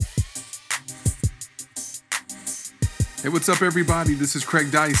Hey, what's up, everybody? This is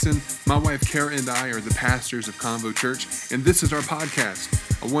Craig Dyson. My wife, Kara, and I are the pastors of Convo Church, and this is our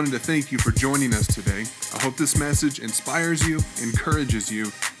podcast. I wanted to thank you for joining us today. I hope this message inspires you, encourages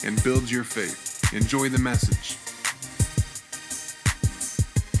you, and builds your faith. Enjoy the message.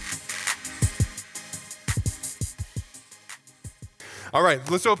 All right,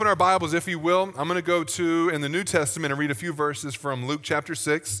 let's open our Bibles, if you will. I'm going to go to, in the New Testament, and read a few verses from Luke chapter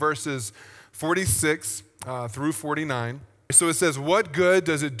 6, verses 46 through 49. So it says, "What good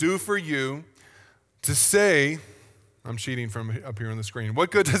does it do for you to say," I'm cheating from up here on the screen. "What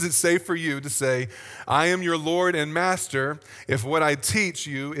good does it say for you to say, 'I am your Lord and Master,' if what I teach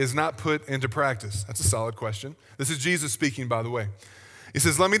you is not put into practice?" That's a solid question. This is Jesus speaking, by the way. He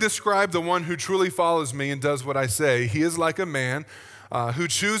says, "Let me describe the one who truly follows me and does what I say. He is like a man who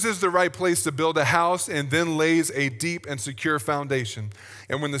chooses the right place to build a house and then lays a deep and secure foundation.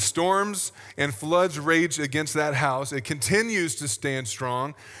 And when the storms and floods rage against that house, it continues to stand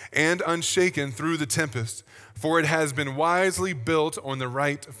strong and unshaken through the tempest, for it has been wisely built on the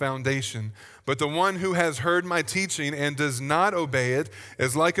right foundation. But the one who has heard my teaching and does not obey it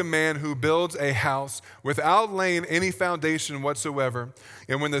is like a man who builds a house without laying any foundation whatsoever.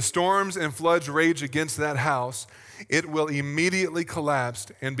 And when the storms and floods rage against that house, it will immediately collapse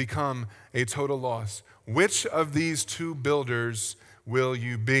and become a total loss. Which of these two builders will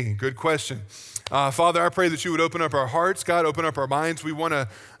you be?" Good question. Father, I pray that you would open up our hearts, God, open up our minds. We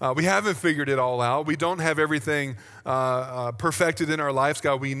haven't figured it all out. We don't have everything perfected in our lives,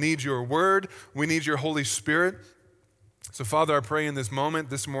 God. We need your word. We need your Holy Spirit. So, Father, I pray in this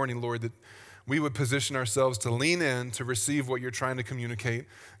moment, this morning, Lord, that we would position ourselves to lean in to receive what you're trying to communicate.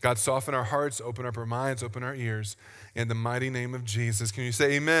 God, soften our hearts, open up our minds, open our ears. In the mighty name of Jesus. Can you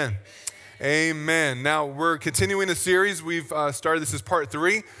say amen? Amen. Now, we're continuing a series. We've started, this is part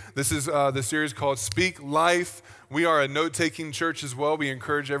 3. This is the series called Speak Life. We are a note-taking church as well. We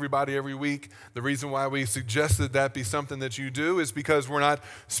encourage everybody every week. The reason why we suggested that be something that you do is because we're not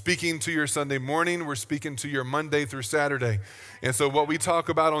speaking to your Sunday morning. We're speaking to your Monday through Saturday. And so what we talk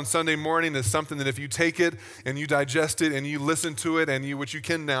about on Sunday morning is something that if you take it and you digest it and you listen to it, and which you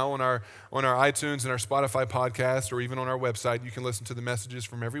can now on our iTunes and our Spotify podcast, or even on our website, you can listen to the messages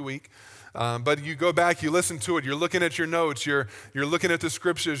from every week. But you go back, you listen to it, you're looking at your notes, you're looking at the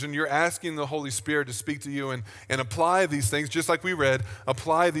scriptures, and you're asking the Holy Spirit to speak to you and apply these things, just like we read,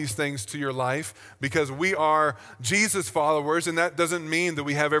 apply these things to your life, because we are Jesus followers, and that doesn't mean that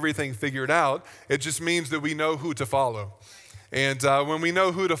we have everything figured out. It just means that we know who to follow. And when we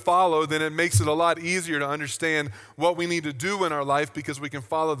know who to follow, then it makes it a lot easier to understand what we need to do in our life, because we can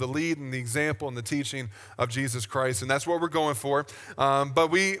follow the lead and the example and the teaching of Jesus Christ. And that's what we're going for. But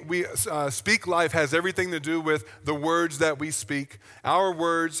we Speak Life has everything to do with the words that we speak. Our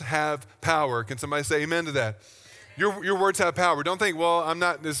words have power. Can somebody say amen to that? Your words have power. Don't think, well, I'm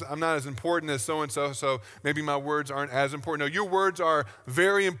not as important as so-and-so, so maybe my words aren't as important. No, your words are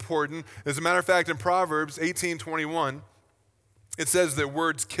very important. As a matter of fact, in Proverbs 18:21, it says that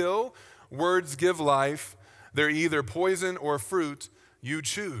words kill, words give life. They're either poison or fruit, you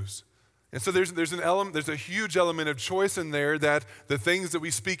choose. And so there's a huge element of choice in there, that the things that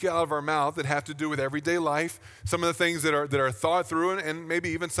we speak out of our mouth that have to do with everyday life, some of the things that are thought through, and maybe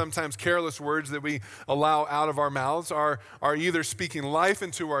even sometimes careless words that we allow out of our mouths are either speaking life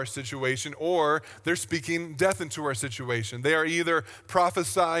into our situation, or they're speaking death into our situation. They are either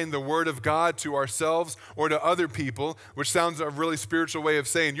prophesying the word of God to ourselves or to other people, which sounds a really spiritual way of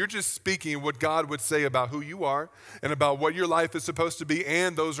saying you're just speaking what God would say about who you are and about what your life is supposed to be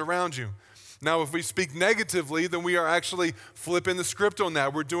and those around you. Now, if we speak negatively, then we are actually flipping the script on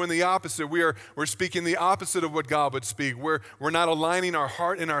that. We're doing the opposite. We're speaking the opposite of what God would speak. We're not aligning our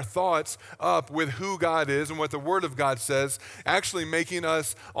heart and our thoughts up with who God is and what the Word of God says, actually making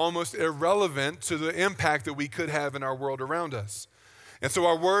us almost irrelevant to the impact that we could have in our world around us. And so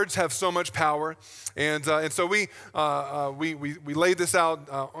our words have so much power, and so we laid this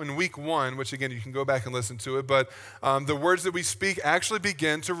out in week 1, which again, you can go back and listen to it, but the words that we speak actually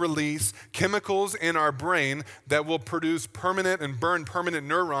begin to release chemicals in our brain that will produce permanent and burn permanent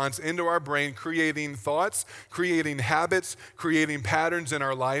neurons into our brain, creating thoughts, creating habits, creating patterns in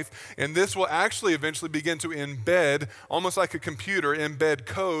our life, and this will actually eventually begin to embed, almost like a computer, embed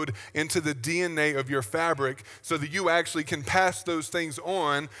code into the DNA of your fabric, so that you actually can pass those things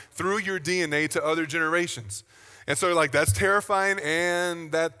on through your DNA to other generations. And so that's terrifying,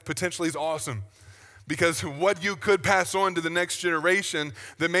 and that potentially is awesome, because what you could pass on to the next generation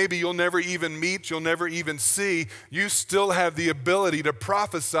that maybe you'll never even meet, you'll never even see, you still have the ability to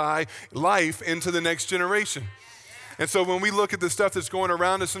prophesy life into the next generation. And so when we look at the stuff that's going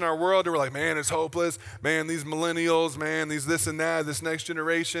around us in our world, and we're like, man, it's hopeless. Man, these millennials, man, these this and that, this next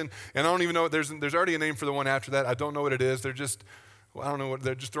generation. And I don't even know, there's already a name for the one after that. I don't know what it is. They're just, well, I don't know what,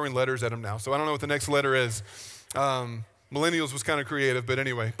 they're just throwing letters at them now. So I don't know what the next letter is. Millennials was kind of creative, but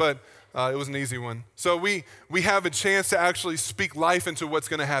anyway, it was an easy one. So we have a chance to actually speak life into what's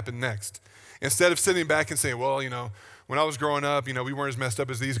going to happen next. Instead of sitting back and saying, well, when I was growing up, we weren't as messed up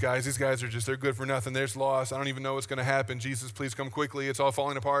as these guys. These guys are just, they're good for nothing. There's loss. I don't even know what's going to happen. Jesus, please come quickly. It's all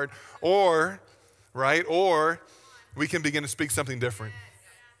falling apart. Or we can begin to speak something different.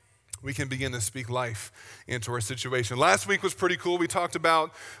 We can begin to speak life into our situation. Last week was pretty cool. We talked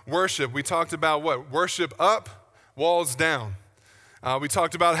about worship. We talked about what? Worship up, walls down. We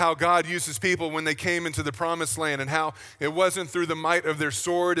talked about how God uses people when they came into the promised land and how it wasn't through the might of their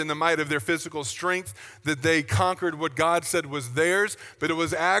sword and the might of their physical strength that they conquered what God said was theirs, but it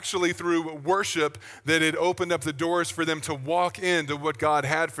was actually through worship that it opened up the doors for them to walk into what God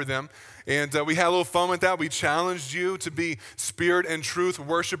had for them. And we had a little fun with that. We challenged you to be spirit and truth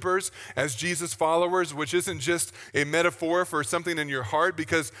worshipers as Jesus followers, which isn't just a metaphor for something in your heart,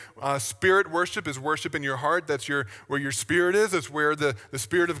 because spirit worship is worship in your heart. That's where your spirit is. It's where the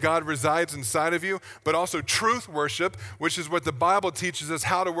Spirit of God resides inside of you. But also truth worship, which is what the Bible teaches us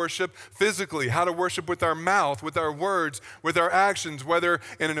how to worship physically, how to worship with our mouth, with our words, with our actions, whether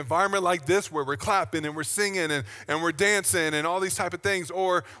in an environment like this where we're clapping and we're singing and we're dancing and all these type of things,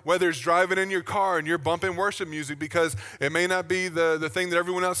 or whether it's driving in your car and you're bumping worship music because it may not be the thing that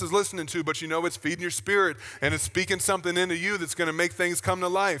everyone else is listening to, but it's feeding your spirit and it's speaking something into you that's going to make things come to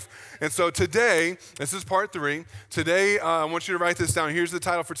life. And so today, this is part 3. Today, I want you to write this down. Here's the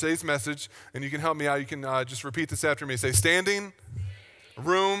title for today's message, and you can help me out. You can just repeat this after me. Say, standing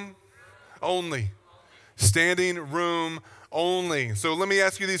room only. Standing room only. So let me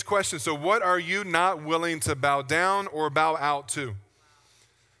ask you these questions. So what are you not willing to bow down or bow out to?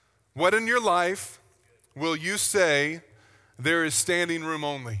 What in your life will you say there is standing room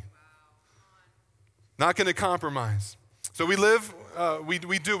only? Not going to compromise. So we live, we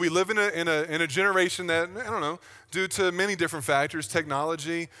live in a generation that, I don't know, due to many different factors,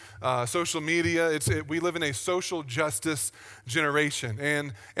 technology, social media, we live in a social justice generation.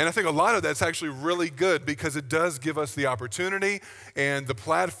 And I think a lot of that's actually really good because it does give us the opportunity and the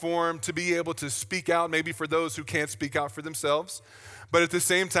platform to be able to speak out, maybe for those who can't speak out for themselves. But at the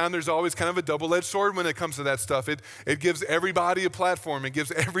same time, there's always kind of a double-edged sword when it comes to that stuff. It gives everybody a platform. It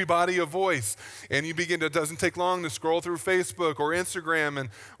gives everybody a voice. And it doesn't take long to scroll through Facebook or Instagram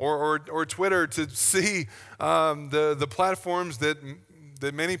or Twitter to see the platforms that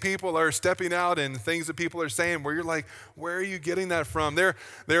many people are stepping out and things that people are saying where you're like, where are you getting that from? You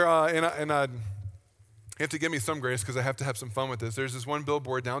have to give me some grace because I have to have some fun with this. There's this one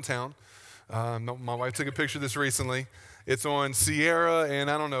billboard downtown. My wife took a picture of this recently. It's on Sierra, and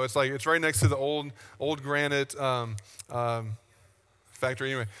I don't know. It's right next to the old granite factory.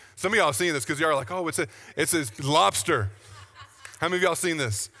 Anyway, some of y'all have seen this because y'all are like, oh, it's a lobster. How many of y'all seen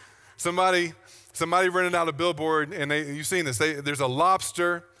this? Somebody rented out a billboard, and you've seen this. There's a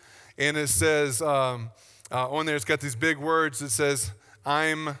lobster, and it says on there. It's got these big words. It says,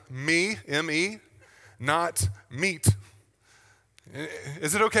 "I'm me, M-E, not meat."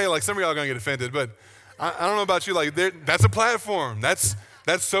 Is it okay? Like some of y'all are gonna get offended, but I don't know about you. Like that's a platform. That's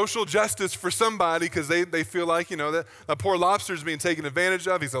social justice for somebody because they feel like that poor lobster's being taken advantage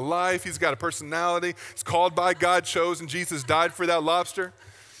of. He's alive. He's got a personality. He's called by God, chosen. Jesus died for that lobster.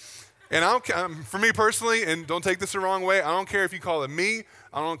 And for me personally, and don't take this the wrong way, I don't care if you call it meat.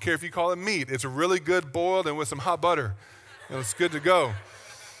 I don't care if you call it meat. It's a really good boiled and with some hot butter. It's good to go.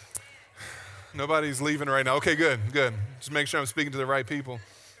 Nobody's leaving right now. Okay, good. Just make sure I'm speaking to the right people.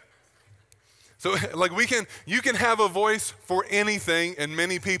 So you can have a voice for anything, and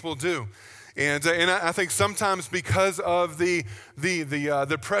many people do. And I think sometimes because of the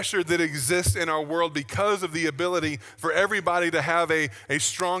pressure that exists in our world, because of the ability for everybody to have a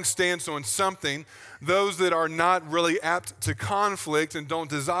strong stance on something, those that are not really apt to conflict and don't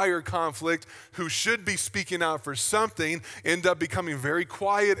desire conflict, who should be speaking out for something, end up becoming very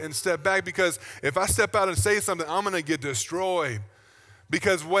quiet and step back, because if I step out and say something, I'm going to get destroyed.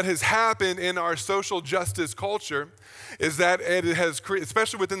 Because what has happened in our social justice culture is that it has created,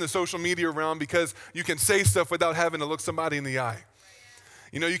 especially within the social media realm, because you can say stuff without having to look somebody in the eye.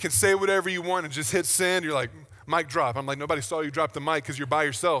 You can say whatever you want and just hit send. You're like, mic drop. I'm like, nobody saw you drop the mic because you're by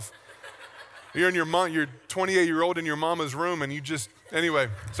yourself. You're 28-year-old in your mama's room and you just, anyway,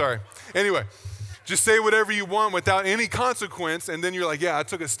 sorry. Anyway, just say whatever you want without any consequence, and then you're like, yeah, I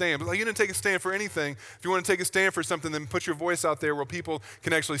took a stand. But like, you didn't take a stand for anything. If you want to take a stand for something, then put your voice out there where people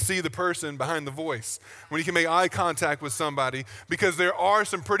can actually see the person behind the voice. When you can make eye contact with somebody, because there are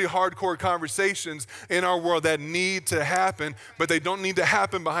some pretty hardcore conversations in our world that need to happen, but they don't need to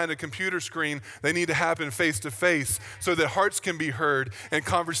happen behind a computer screen. They need to happen face to face so that hearts can be heard and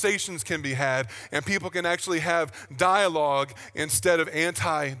conversations can be had and people can actually have dialogue instead of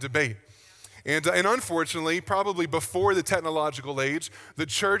anti-debate. And unfortunately, probably before the technological age, the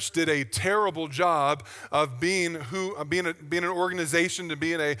church did a terrible job of being an organization, to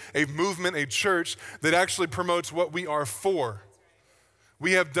being a movement, a church that actually promotes what we are for.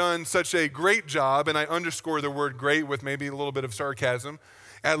 We have done such a great job, and I underscore the word great with maybe a little bit of sarcasm,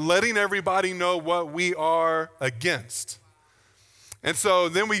 at letting everybody know what we are against. And so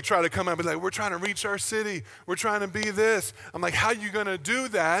then we try to come out and be like, we're trying to reach our city. We're trying to be this. I'm like, how are you going to do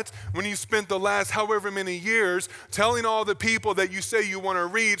that when you spent the last however many years telling all the people that you say you want to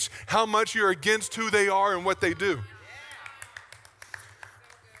reach how much you're against who they are and what they do?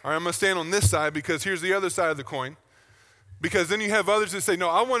 All right, I'm going to stand on this side because here's the other side of the coin. Because then you have others that say, no,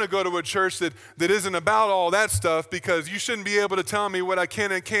 I want to go to a church that isn't about all that stuff because you shouldn't be able to tell me what I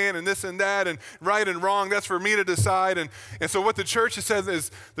can and can't and this and that and right and wrong. That's for me to decide. And so what the church has said is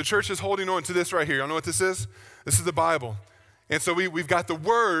the church is holding on to this right here. Y'all know what this is? This is the Bible. And so we've got the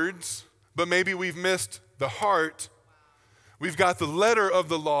words, but maybe we've missed the heart. We've got the letter of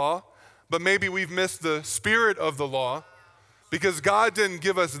the law, but maybe we've missed the spirit of the law because God didn't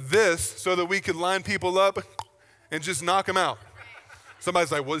give us this so that we could line people up and just knock them out.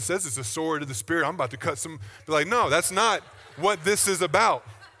 Somebody's like, well, it says it's a sword of the Spirit. I'm about to cut some. Be like, no, that's not what this is about.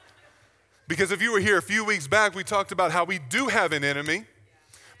 Because if you were here a few weeks back, we talked about how we do have an enemy,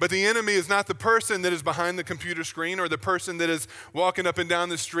 but the enemy is not the person that is behind the computer screen or the person that is walking up and down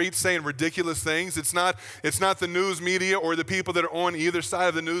the street saying ridiculous things. It's not the news media or the people that are on either side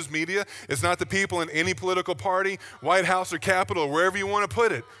of the news media. It's not the people in any political party, White House or Capitol, or wherever you want to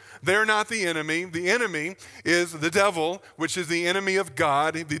put it. They're not the enemy. The enemy is the devil, which is the enemy of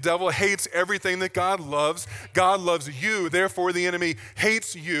God. The devil hates everything that God loves. God loves you. Therefore, the enemy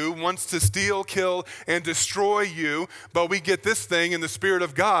hates you, wants to steal, kill, and destroy you. But we get this thing in the Spirit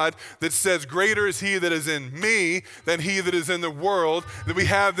of God that says, greater is he that is in me than he that is in the world. That we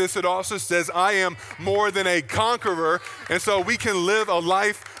have this that also says, I am more than a conqueror. And so we can live a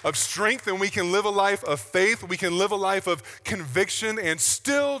life of strength and we can live a life of faith. We can live a life of conviction and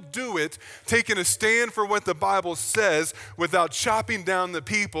still do it, taking a stand for what the Bible says without chopping down the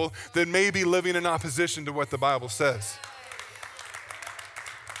people that may be living in opposition to what the Bible says.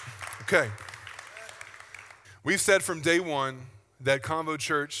 Okay. We've said from day one that Convo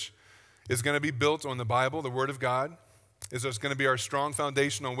Church is going to be built on the Bible, the Word of God. It's going to be our strong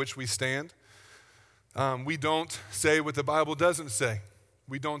foundation on which we stand. We don't say what the Bible doesn't say.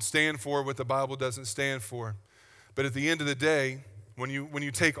 We don't stand for what the Bible doesn't stand for. But at the end of the day, when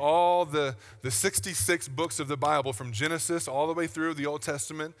you take all the 66 books of the Bible from Genesis all the way through the Old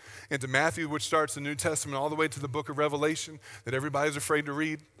Testament into Matthew, which starts the New Testament, all the way to the book of Revelation that everybody's afraid to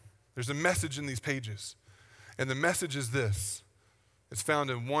read, there's a message in these pages. And the message is this. It's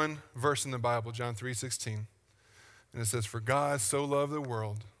found in one verse in the Bible, John 3:16. And it says, for God so loved the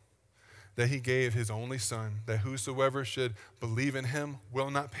world that he gave his only Son, that whosoever should believe in him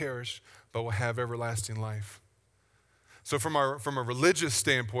will not perish, but will have everlasting life. So from a religious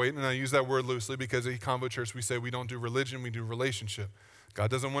standpoint, and I use that word loosely because at Convo Church we say we don't do religion, we do relationship. God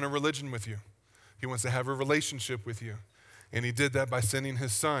doesn't want a religion with you. He wants to have a relationship with you. And he did that by sending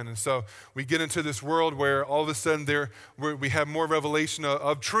his Son. And so we get into this world where all of a sudden we have more revelation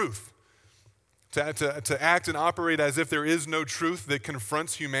of truth. To act and operate as if there is no truth that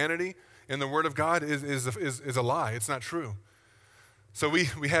confronts humanity in the Word of God is a lie. It's not true. So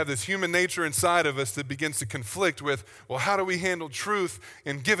we have this human nature inside of us that begins to conflict with, well, how do we handle truth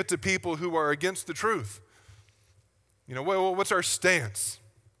and give it to people who are against the truth? You know, what's our stance?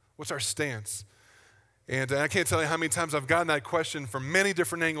 What's our stance? And I can't tell you how many times I've gotten that question from many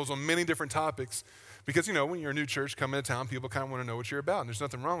different angles on many different topics because, you know, when you're a new church coming to town, people kind of want to know what you're about, and there's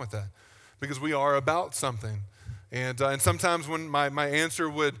nothing wrong with that because we are about something. And sometimes when my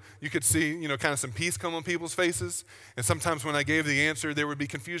answer you could see, you know, kind of some peace come on people's faces. And sometimes when I gave the answer, there would be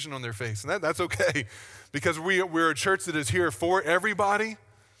confusion on their face. And that's okay because we're a church that is here for everybody.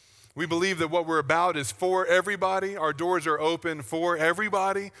 We believe that what we're about is for everybody. Our doors are open for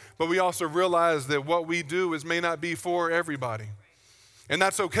everybody. But we also realize that what we do may not be for everybody. And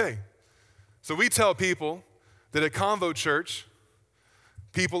that's okay. So we tell people that at Convo Church,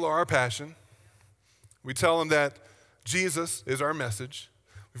 people are our passion. We tell them that Jesus is our message.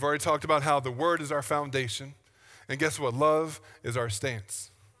 We've already talked about how the word is our foundation. And guess what? Love is our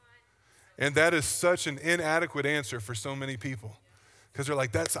stance. And that is such an inadequate answer for so many people. Because they're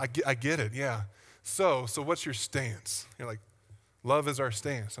like, I get it, yeah. So what's your stance? You're like, love is our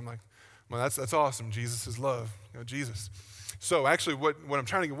stance. I'm like, well, that's awesome. Jesus is love. Jesus. So actually what I'm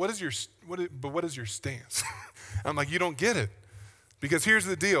trying to get, what is your stance? I'm like, you don't get it. Because here's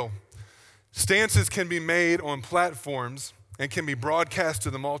the deal. Stances can be made on platforms and can be broadcast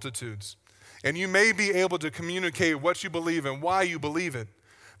to the multitudes. And you may be able to communicate what you believe and why you believe it.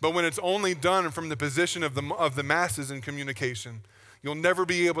 But when it's only done from the position of the masses in communication, you'll never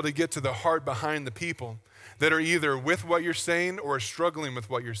be able to get to the heart behind the people that are either with what you're saying or struggling with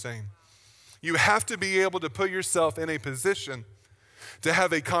what you're saying. You have to be able to put yourself in a position to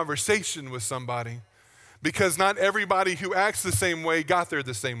have a conversation with somebody, because not everybody who acts the same way got there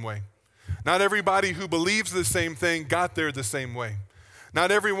the same way. Not everybody who believes the same thing got there the same way. Not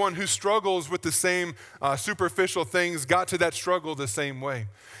everyone who struggles with the same superficial things got to that struggle the same way.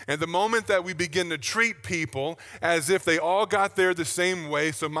 And the moment that we begin to treat people as if they all got there the same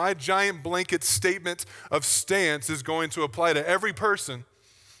way, so my giant blanket statement of stance is going to apply to every person,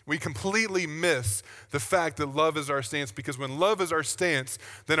 we completely miss the fact that love is our stance. Because when love is our stance,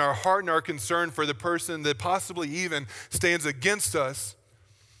 then our heart and our concern for the person that possibly even stands against us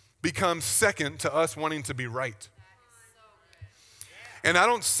becomes second to us wanting to be right. And I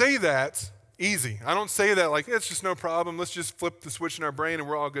don't say that easy. I don't say that like, it's just no problem. Let's just flip the switch in our brain and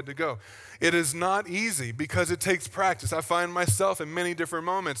we're all good to go. It is not easy because it takes practice. I find myself in many different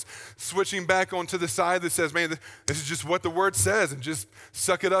moments switching back onto the side that says, man, this is just what the word says, and just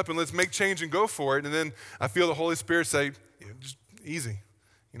suck it up and let's make change and go for it. And then I feel the Holy Spirit say, just easy,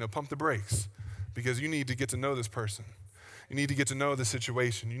 pump the brakes, because you need to get to know this person. You need to get to know the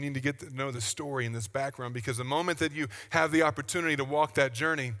situation. You need to get to know the story and this background, because the moment that you have the opportunity to walk that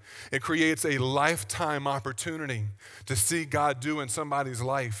journey, it creates a lifetime opportunity to see God do in somebody's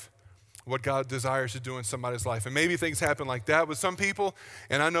life what God desires to do in somebody's life. And maybe things happen like that with some people,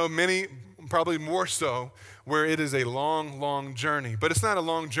 and I know many, probably more so, where it is a long, long journey. But it's not a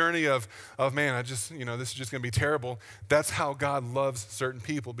long journey of man, this is just going to be terrible. That's how God loves certain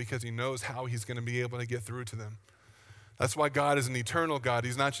people, because he knows how he's going to be able to get through to them. That's why God is an eternal God.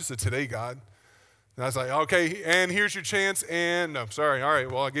 He's not just a today God. And I was like, okay, and here's your chance, and no, sorry, all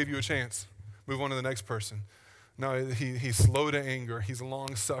right, well, I gave you a chance. Move on to the next person. No, he's slow to anger. He's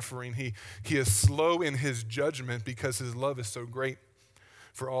long-suffering. He is slow in his judgment because his love is so great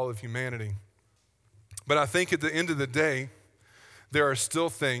for all of humanity. But I think at the end of the day, there are still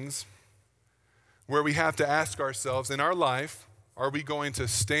things where we have to ask ourselves in our life, are we going to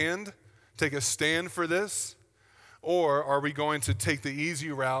take a stand for this? Or are we going to take the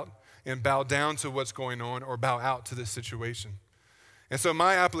easy route and bow down to what's going on, or bow out to this situation? And so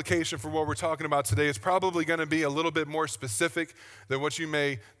my application for what we're talking about today is probably going to be a little bit more specific than what you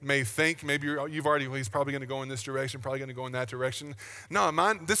may think. Maybe he's probably going to go in this direction, probably going to go in that direction. No,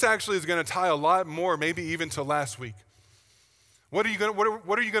 this actually is going to tie a lot more, maybe even to last week. What are you going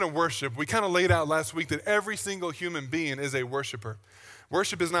to worship? We kind of laid out last week that every single human being is a worshiper.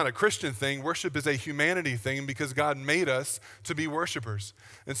 Worship is not a Christian thing. Worship is a humanity thing, because God made us to be worshipers.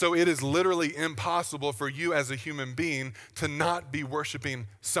 And so it is literally impossible for you as a human being to not be worshiping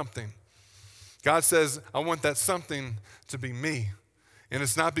something. God says, I want that something to be me. And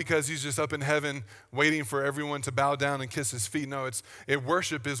it's not because he's just up in heaven waiting for everyone to bow down and kiss his feet. No,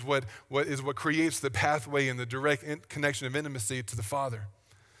 worship is what creates the pathway and the direct connection of intimacy to the Father.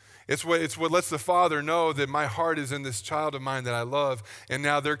 It's what lets the Father know that my heart is in this child of mine that I love, and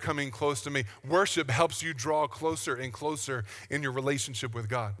now they're coming close to me. Worship helps you draw closer and closer in your relationship with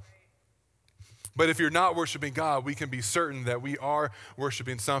God. But if you're not worshiping God, we can be certain that we are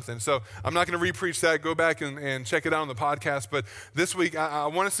worshiping something. So I'm not going to re-preach that. Go back and check it out on the podcast. But this week, I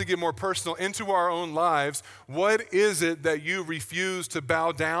want us to get more personal into our own lives. What is it that you refuse to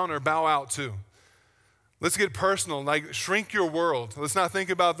bow down or bow out to? Let's get personal, like shrink your world. Let's not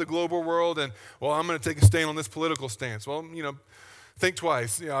think about the global world and, well, I'm going to take a stand on this political stance. Well, think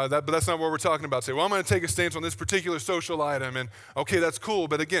twice. But that's not what we're talking about today. Well, I'm going to take a stance on this particular social item, and okay, that's cool.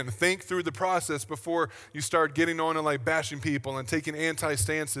 But again, think through the process before you start getting on and like bashing people and taking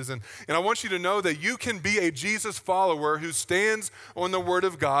anti-stances. And I want you to know that you can be a Jesus follower who stands on the Word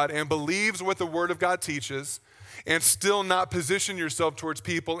of God and believes what the Word of God teaches, and still not position yourself towards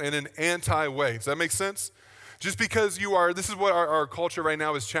people in an anti-way. Does that make sense? Just because this is what our culture right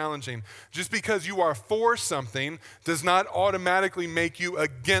now is challenging. Just because you are for something does not automatically make you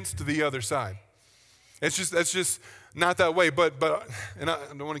against the other side. That's just not that way. But and I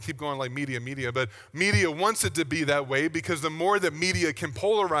don't want to keep going like media, but media wants it to be that way because the more that media can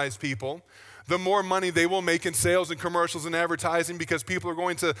polarize people, the more money they will make in sales and commercials and advertising because people are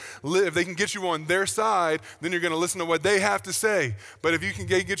going to live. If they can get you on their side, then you're going to listen to what they have to say. But if you can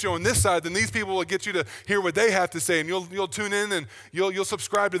get you on this side, then these people will get you to hear what they have to say, and you'll tune in and you'll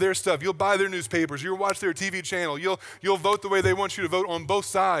subscribe to their stuff. You'll buy their newspapers. You'll watch their TV channel. You'll vote the way they want you to vote on both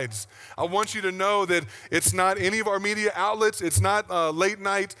sides. I want you to know that it's not any of our media outlets. It's not late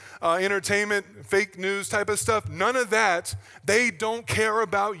night entertainment, fake news type of stuff. None of that. They don't care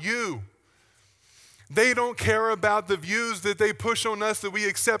about you. They don't care about the views that they push on us that we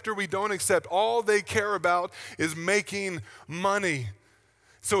accept or we don't accept. All they care about is making money.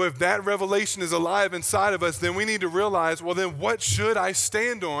 So if that revelation is alive inside of us, then we need to realize, well, then what should I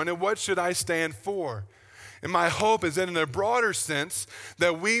stand on and what should I stand for? And my hope is that in a broader sense,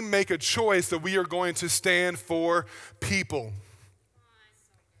 that we make a choice that we are going to stand for people.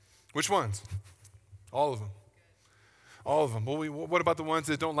 Which ones? All of them. All of them. Well, what about the ones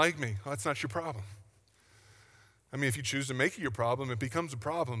that don't like me? Well, that's not your problem. I mean, if you choose to make it your problem, it becomes a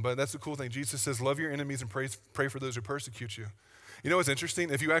problem. But that's the cool thing. Jesus says, love your enemies and pray for those who persecute you. You know what's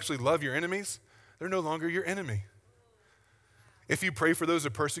interesting? If you actually love your enemies, they're no longer your enemy. If you pray for those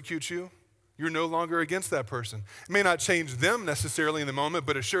that persecute you, you're no longer against that person. It may not change them necessarily in the moment,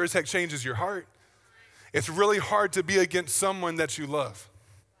 but it sure as heck changes your heart. It's really hard to be against someone that you love.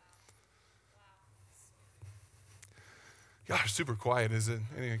 Gosh, super quiet, is it?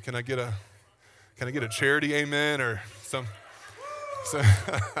 Anyway, can I get a charity amen or some?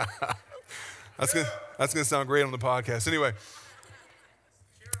 That's gonna sound great on the podcast. Anyway,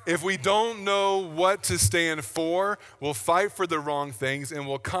 if we don't know what to stand for, we'll fight for the wrong things and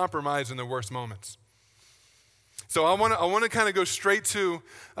we'll compromise in the worst moments. So I want to kind of go straight to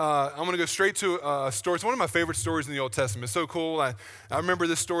a story. It's one of my favorite stories in the Old Testament. It's so cool. I remember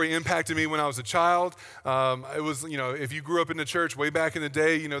this story impacted me when I was a child. It was, if you grew up in the church way back in the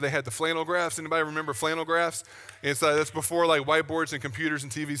day, they had the flannel graphs. Anybody remember flannel graphs? That's before like whiteboards and computers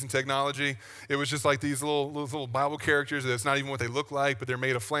and TVs and technology. It was just like these little Bible characters. That's not even what they look like, but they're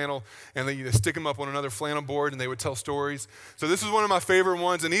made of flannel, and then you stick them up on another flannel board, and they would tell stories. So this is one of my favorite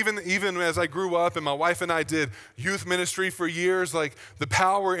ones. And even as I grew up, and my wife and I did youth ministry for years, like the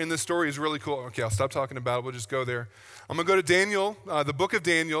power in this story is really cool. Okay, I'll stop talking about it. We'll just go there. I'm going to go to Daniel, the book of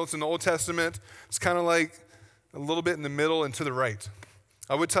Daniel. It's in the Old Testament. It's kind of like a little bit in the middle and to the right.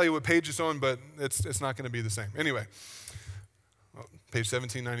 I would tell you what page it's on, but it's not going to be the same. Anyway, page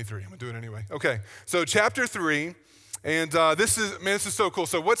 1793. I'm going to do it anyway. Okay, so chapter 3. And this is so cool.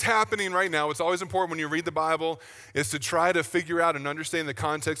 So what's happening right now, it's always important when you read the Bible, is to try to figure out and understand the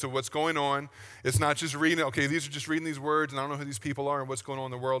context of what's going on. It's not just reading, okay, these are just reading these words, and I don't know who these people are and what's going on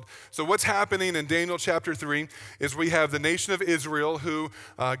in the world. So what's happening in Daniel chapter 3 is we have the nation of Israel who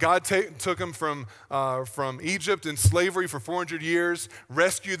God took them from Egypt in slavery for 400 years,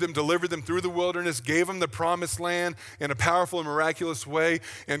 rescued them, delivered them through the wilderness, gave them the promised land in a powerful and miraculous way.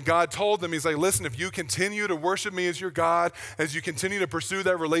 And God told them, he's like, listen, if you continue to worship me as your God, as you continue to pursue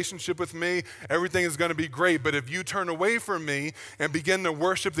that relationship with me, everything is going to be great. But if you turn away from me and begin to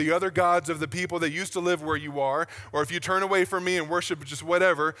worship the other gods of the people that used to live where you are, or if you turn away from me and worship just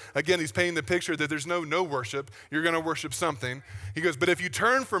whatever, again, he's painting the picture that there's no worship. You're going to worship something. He goes, but if you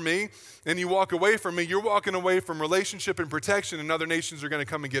turn from me and you walk away from me, you're walking away from relationship and protection, and other nations are going to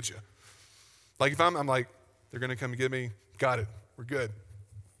come and get you. Like if I'm like, they're going to come and get me. Got it. We're good.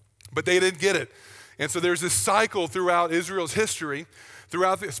 But they didn't get it. And so there's this cycle throughout Israel's history,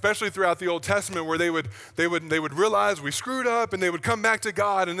 especially throughout the Old Testament, where they would realize we screwed up, and they would come back to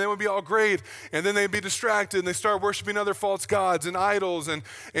God, and they would be all great, and then they'd be distracted, and they start worshiping other false gods and idols and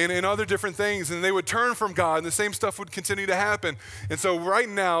other different things, and they would turn from God, and the same stuff would continue to happen. And so right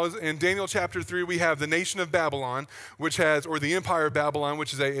now in Daniel chapter 3, we have the nation of Babylon, or the empire of Babylon,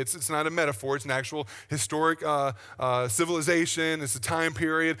 which is it's not a metaphor, it's an actual historic civilization. It's a time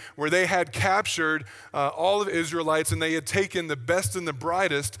period where they had captured all of Israelites, and they had taken the best and the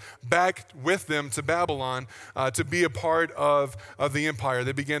brightest back with them to Babylon to be a part of the empire.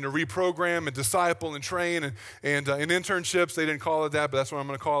 They began to reprogram and disciple and train and in internships. They didn't call it that, but that's what I'm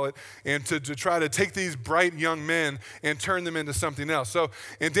going to call it. And to try to take these bright young men and turn them into something else. So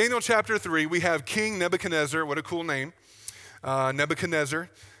in Daniel chapter 3, we have King Nebuchadnezzar. What a cool name. Nebuchadnezzar.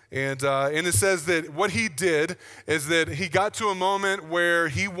 And it says that what he did is that he got to a moment where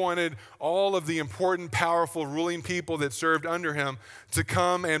he wanted all of the important, powerful, ruling people that served under him to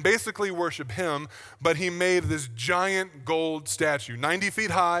come and basically worship him, but he made this giant gold statue, 90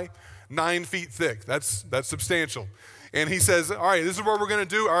 feet high, 9 feet thick. That's substantial. And he says, all right, this is what we're going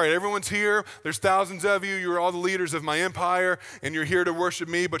to do. All right, everyone's here. There's thousands of you. You're all the leaders of my empire, and you're here to worship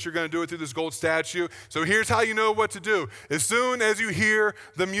me, but you're going to do it through this gold statue. So here's how you know what to do. As soon as you hear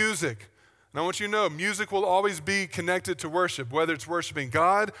the music, and I want you to know, music will always be connected to worship, whether it's worshiping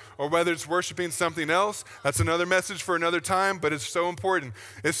God or whether it's worshiping something else. That's another message for another time, but it's so important.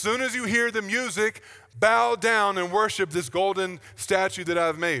 As soon as you hear the music, bow down and worship this golden statue that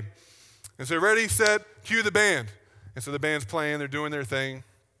I've made. And so ready, set, cue the band. And so the band's playing, they're doing their thing.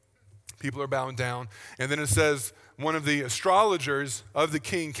 People are bowing down. And then it says one of the astrologers of the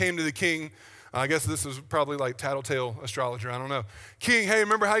king came to the king. I guess this is probably like tattletale astrologer, I don't know. King, hey,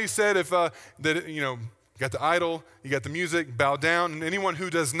 remember how you said if you got the idol, you got the music, bow down, and anyone who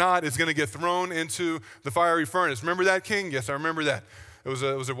does not is going to get thrown into the fiery furnace. Remember that, king? Yes, I remember that. It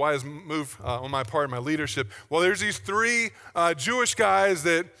was a wise move on my part, my leadership. Well, there's these three Jewish guys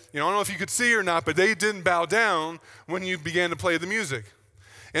that, I don't know if you could see or not, but they didn't bow down when you began to play the music.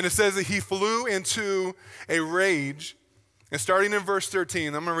 And it says that he flew into a rage. And starting in verse 13,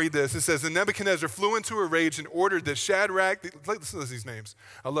 I'm going to read this. It says, and Nebuchadnezzar flew into a rage and ordered that Shadrach, listen to these names.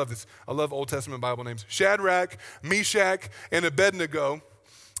 I love this. I love Old Testament Bible names. Shadrach, Meshach, and Abednego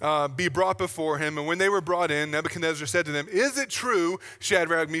be brought before him. And when they were brought in, Nebuchadnezzar said to them, is it true,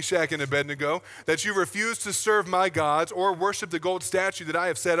 Shadrach, Meshach, and Abednego, that you refuse to serve my gods or worship the gold statue that I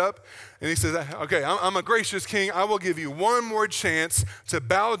have set up? And he says, okay, I'm a gracious king. I will give you one more chance to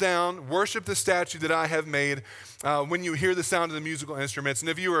bow down, worship the statue that I have made when you hear the sound of the musical instruments. And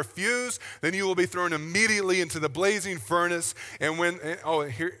if you refuse, then you will be thrown immediately into the blazing furnace. And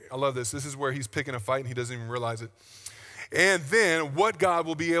here, I love this. This is where he's picking a fight and he doesn't even realize it. And then what God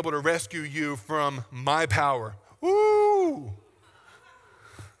will be able to rescue you from my power? Woo!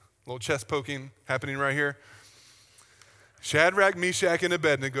 Little chest poking happening right here. Shadrach, Meshach, and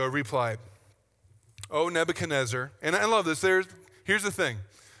Abednego replied, O Nebuchadnezzar, and I love this. Here's the thing.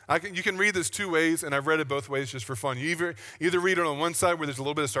 You can read this two ways, and I've read it both ways just for fun. You either read it on one side where there's a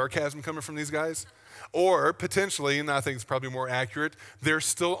little bit of sarcasm coming from these guys, or potentially, and I think it's probably more accurate, there's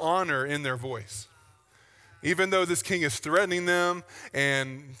still honor in their voice. Even though this king is threatening them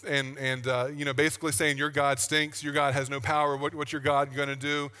and basically saying your God stinks, your God has no power, what's your God going to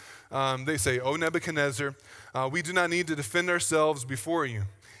do? They say, O Nebuchadnezzar, we do not need to defend ourselves before you.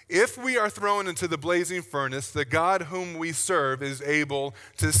 If we are thrown into the blazing furnace, the God whom we serve is able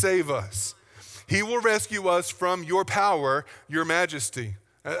to save us. He will rescue us from your power, your majesty.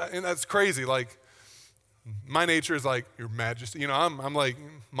 And that's crazy. Like, my nature is like, your majesty. I'm like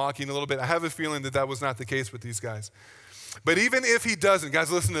mocking a little bit. I have a feeling that was not the case with these guys. But even if he doesn't,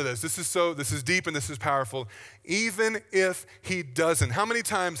 guys, listen to this. This is deep and this is powerful. Even if he doesn't, how many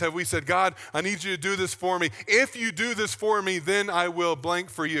times have we said, God, I need you to do this for me. If you do this for me, then I will blank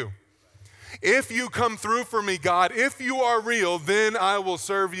for you. If you come through for me, God, if you are real, then I will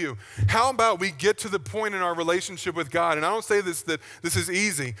serve you. How about we get to the point in our relationship with God, and I don't say this that this is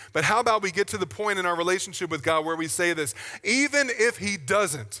easy, but how about we get to the point in our relationship with God where we say this, even if he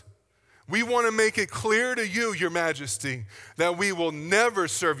doesn't, we want to make it clear to you, your majesty, that we will never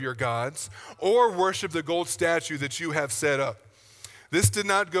serve your gods or worship the gold statue that you have set up. This did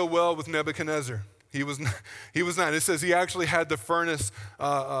not go well with Nebuchadnezzar. He was not. It says he actually had the furnace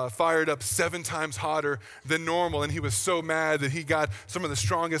fired up 7 times hotter than normal, and he was so mad that he got some of the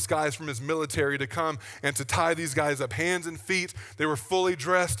strongest guys from his military to come and to tie these guys up hands and feet. They were fully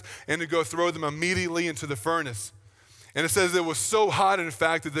dressed, and to go throw them immediately into the furnace. And it says it was so hot, in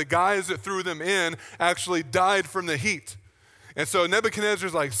fact, that the guys that threw them in actually died from the heat. And so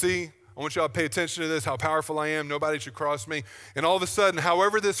Nebuchadnezzar's like, see, I want y'all to pay attention to this, how powerful I am. Nobody should cross me. And all of a sudden,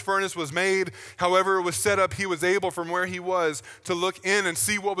 however this furnace was made, however it was set up, he was able from where he was to look in and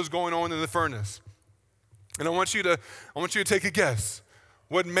see what was going on in the furnace. And I want you to take a guess.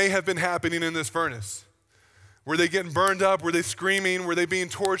 What may have been happening in this furnace? Were they getting burned up? Were they screaming? Were they being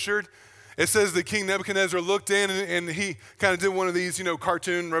tortured? It says that King Nebuchadnezzar looked in and he kind of did one of these,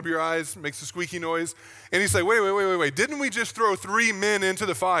 cartoon, rub your eyes, makes a squeaky noise. And he's like, wait. Didn't we just throw 3 men into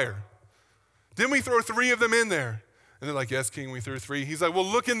the fire? Didn't we throw 3 of them in there? And they're like, yes, King, we threw 3. He's like, well,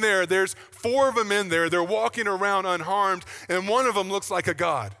 look in there. There's 4 of them in there. They're walking around unharmed, and one of them looks like a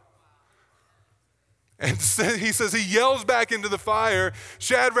god. And he says, he yells back into the fire,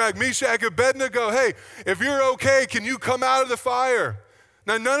 Shadrach, Meshach, Abednego, hey, if you're okay, can you come out of the fire?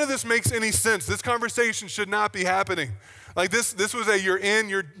 Now, none of this makes any sense. This conversation should not be happening. Like this was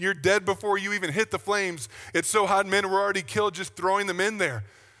you're dead before you even hit the flames. It's so hot, men were already killed just throwing them in there.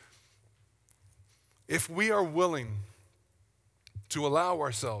 If we are willing to allow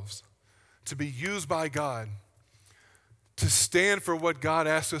ourselves to be used by God, to stand for what God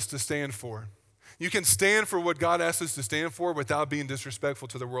asks us to stand for, You can stand for what God asks us to stand for without being disrespectful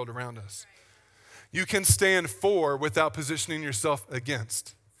to the world around us. You can stand for without positioning yourself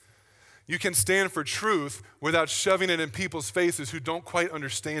against. You can stand for truth without shoving it in people's faces who don't quite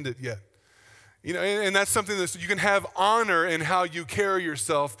understand it yet. You know, and that's something that you can have honor in how you carry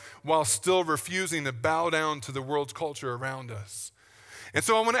yourself while still refusing to bow down to the world's culture around us. And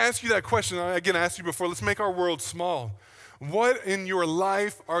so I want to ask you that question. Again, I asked you before, let's make our world small. What in your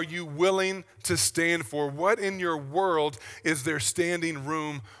life are you willing to stand for? What in your world is there standing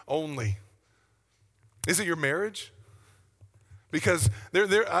room only? Is it your marriage? Because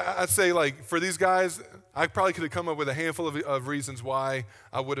I'd say, like, for these guys, I probably could have come up with a handful of reasons why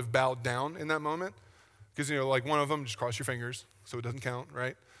I would have bowed down in that moment. Because, you know, like one of them, just cross your fingers so it doesn't count,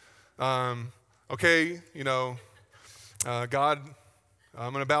 right? Okay, you know, God,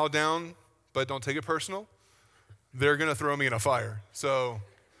 I'm going to bow down, but don't take it personal. They're going to throw me in a fire. So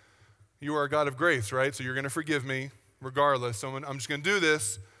you are a God of grace, right? So you're going to forgive me regardless. So I'm just going to do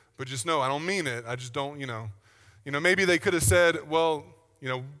this, but just know I don't mean it. I just don't, you know. You know, maybe they could have said, well, you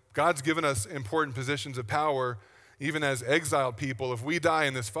know, God's given us important positions of power, even as exiled people. If we die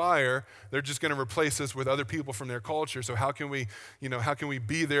in this fire, they're just going to replace us with other people from their culture. So how can we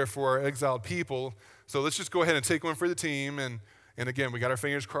be there for our exiled people? So let's just go ahead and take one for the team. And again, we got our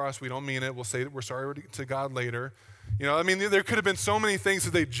fingers crossed. We don't mean it. We'll say that we're sorry to God later. You know, I mean, there could have been so many things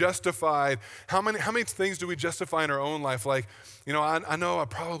that they justified. How many things do we justify in our own life? Like, you know, I know I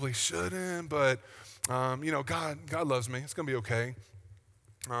probably shouldn't, but you know, God loves me. It's going to be okay.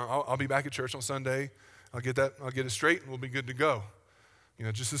 I'll be back at church on Sunday. I'll get it straight, and we'll be good to go. You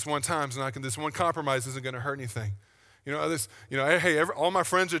know, just this one time, this one compromise isn't going to hurt anything. You know, hey, all my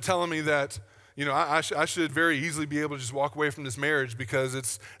friends are telling me that, you know, I should very easily be able to just walk away from this marriage because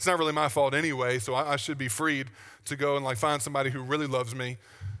it's not really my fault anyway, so I should be freed to go and, like, find somebody who really loves me.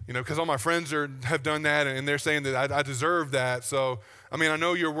 You know, because all my friends have done that, and they're saying that I deserve that. So, I mean, I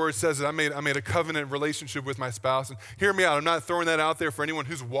know your word says that I made a covenant relationship with my spouse. And hear me out. I'm not throwing that out there for anyone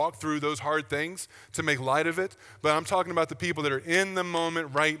who's walked through those hard things to make light of it. But I'm talking about the people that are in the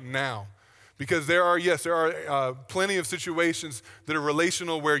moment right now. Because there are plenty of situations that are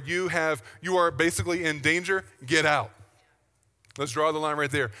relational where you are basically in danger. Get out. Let's draw the line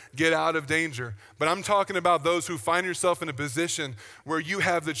right there. Get out of danger. But I'm talking about those who find yourself in a position where you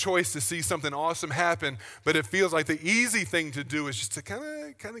have the choice to see something awesome happen, but it feels like the easy thing to do is just to kind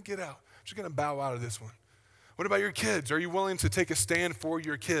of get out. I'm just going to bow out of this one. What about your kids? Are you willing to take a stand for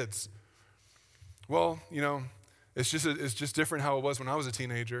your kids? Well, you know, it's just different how it was when I was a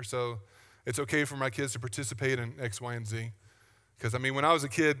teenager. So it's okay for my kids to participate in X, Y, and Z. Because, I mean, when I was a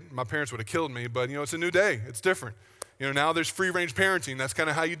kid, my parents would have killed me, but, you know, it's a new day. It's different. You know, now there's free-range parenting. That's kind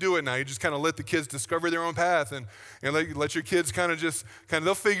of how you do it now. You just kind of let the kids discover their own path, and let your kids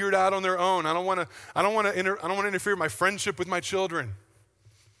they'll figure it out on their own. I don't want to interfere with my friendship with my children.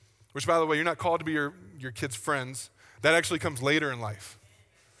 Which, by the way, you're not called to be your kids' friends. That actually comes later in life.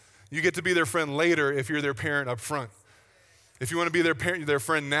 You get to be their friend later if you're their parent up front. If you want to be their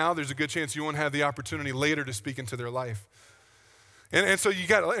friend now, there's a good chance you won't have the opportunity later to speak into their life. And so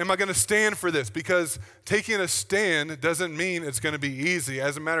am I going to stand for this? Because taking a stand doesn't mean it's going to be easy.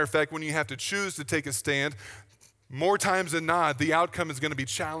 As a matter of fact, when you have to choose to take a stand, more times than not, the outcome is going to be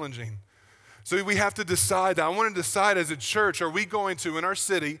challenging. So we have to decide. I want to decide as a church, are we going to, in our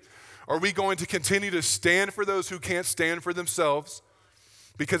city, are we going to continue to stand for those who can't stand for themselves?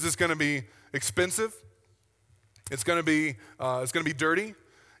 Because it's going to be expensive. It's going to be dirty.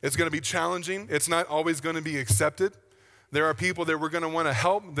 It's going to be challenging. It's not always going to be accepted. There are people that we're going to want to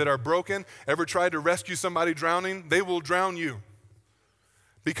help that are broken. Ever tried to rescue somebody drowning? They will drown you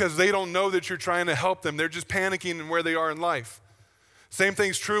because they don't know that you're trying to help them. They're just panicking in where they are in life. Same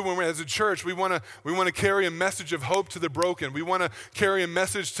thing's true when as a church, we want to carry a message of hope to the broken. We want to carry a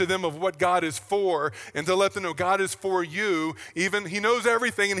message to them of what God is for and to let them know God is for you. Even He knows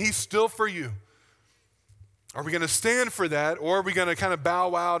everything and He's still for you. Are we going to stand for that, or are we going to kind of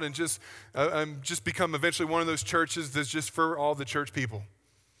bow out and just become eventually one of those churches that's just for all the church people?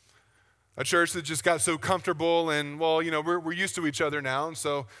 A church that just got so comfortable and, well, you know, we're used to each other now, and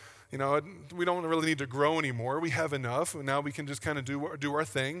so, you know, we don't really need to grow anymore. We have enough, and now we can just kind of do our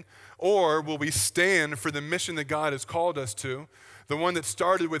thing. Or will we stand for the mission that God has called us to, the one that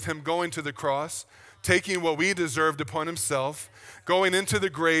started with Him going to the cross, taking what we deserved upon Himself, going into the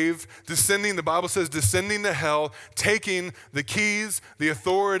grave, descending, the Bible says, descending to hell, taking the keys, the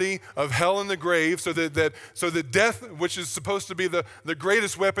authority of hell and the grave, so that death, which is supposed to be the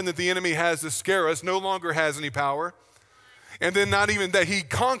greatest weapon that the enemy has to scare us, no longer has any power. And then not even that, he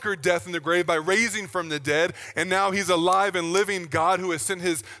conquered death in the grave by raising from the dead. And now he's alive and living God who has sent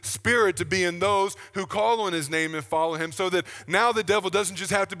his Spirit to be in those who call on his name and follow him. So that now the devil doesn't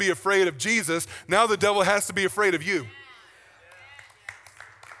just have to be afraid of Jesus. Now the devil has to be afraid of you.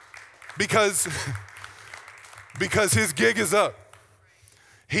 Because his gig is up.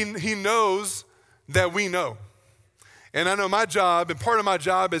 He knows that we know. And I know my job, and part of my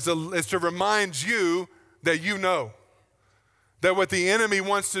job is to remind you that you know. That what the enemy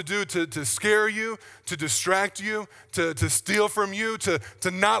wants to do to scare you, to distract you, to steal from you, to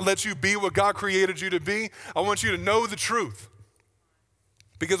not let you be what God created you to be, I want you to know the truth.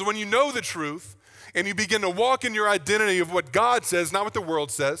 Because when you know the truth and you begin to walk in your identity of what God says, not what the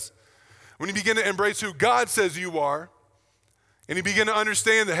world says, when you begin to embrace who God says you are, and you begin to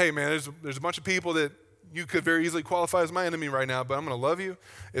understand that, hey man, there's a bunch of people that you could very easily qualify as my enemy right now, but I'm going to love you.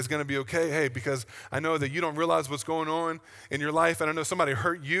 It's going to be okay. Hey, because I know that you don't realize what's going on in your life, and I know somebody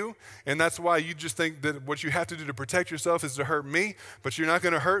hurt you, and that's why you just think that what you have to do to protect yourself is to hurt me, but you're not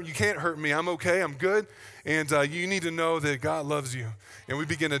going to hurt. You can't hurt me. I'm okay. I'm good. And you need to know that God loves you. And we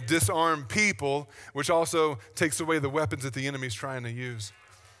begin to disarm people, which also takes away the weapons that the enemy's trying to use.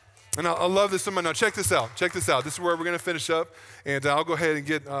 And I love this so much. Now check this out. Check this out. This is where we're going to finish up. And I'll go ahead and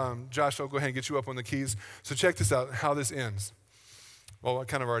get, Josh, I'll go ahead and get you up on the keys. So check this out, how this ends. Well, I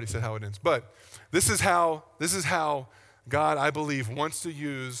kind of already said how it ends. But this is how God, I believe, wants to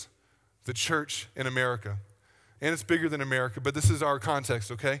use the church in America. And it's bigger than America, but this is our context,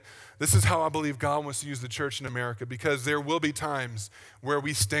 okay? This is how I believe God wants to use the church in America, because there will be times where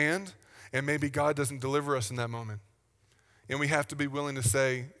we stand and maybe God doesn't deliver us in that moment. And we have to be willing to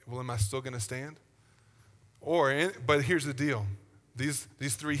say, well, am I still going to stand? But here's the deal. These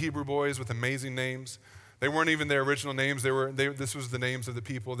three Hebrew boys with amazing names, they weren't even their original names. This was the names of the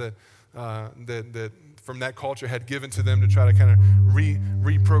people that from that culture had given to them to try to kind of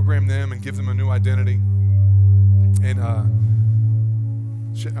reprogram them and give them a new identity. And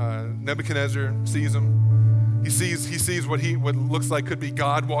Nebuchadnezzar sees them. He sees what looks like could be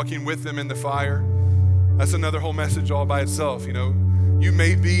God walking with them in the fire. That's another whole message all by itself, you know. You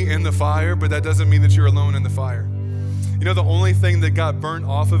may be in the fire, but that doesn't mean that you're alone in the fire. You know, the only thing that got burnt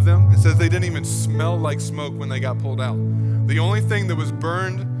off of them, it says they didn't even smell like smoke when they got pulled out. The only thing that was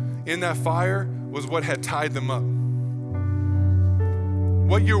burned in that fire was what had tied them up.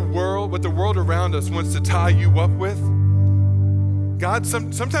 What the world around us wants to tie you up with,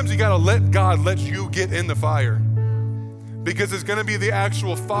 sometimes you gotta let God let you get in the fire. Because it's going to be the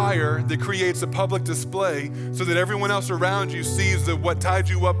actual fire that creates a public display so that everyone else around you sees that what tied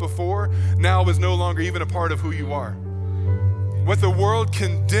you up before now is no longer even a part of who you are. What the world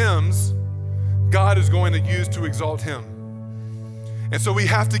condemns, God is going to use to exalt him. And so we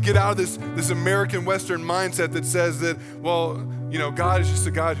have to get out of this American Western mindset that says that, well, you know, God is just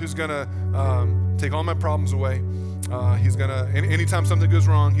a God who's going to take all my problems away. He's going to, anytime something goes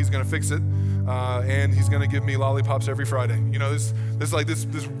wrong, he's going to fix it. And he's going to give me lollipops every Friday. You know, this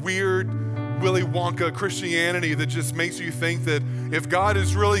weird Willy Wonka Christianity that just makes you think that if God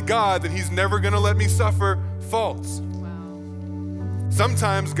is really God, then he's never going to let me suffer. False. Wow.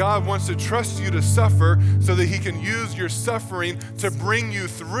 Sometimes God wants to trust you to suffer so that he can use your suffering to bring you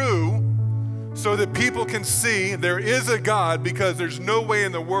through so that people can see there is a God, because there's no way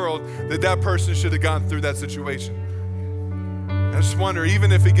in the world that person should have gone through that situation. I just wonder,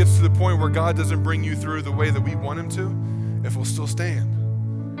 even if it gets to the point where God doesn't bring you through the way that we want him to, if we'll still stand.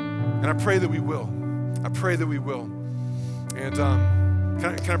 And I pray that we will. I pray that we will. And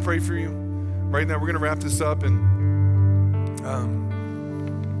can I pray for you? Right now, we're going to wrap this up. And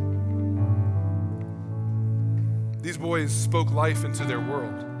these boys spoke life into their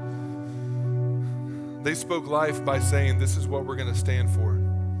world. They spoke life by saying, this is what we're going to stand for.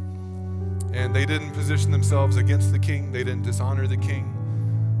 And they didn't position themselves against the king. They didn't dishonor the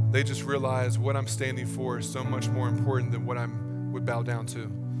king. They just realized what I'm standing for is so much more important than what I would bow down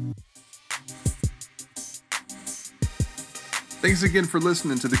to. Thanks again for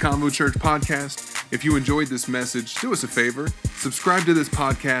listening to the Convo Church podcast. If you enjoyed this message, do us a favor, subscribe to this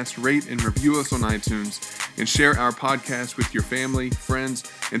podcast, rate and review us on iTunes, and share our podcast with your family, friends,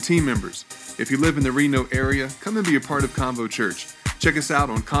 and team members. If you live in the Reno area, come and be a part of Convo Church. Check us out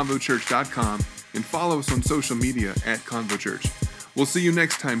on convochurch.com and follow us on social media at Convo Church. We'll see you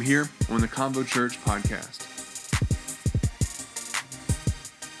next time here on the Convo Church podcast.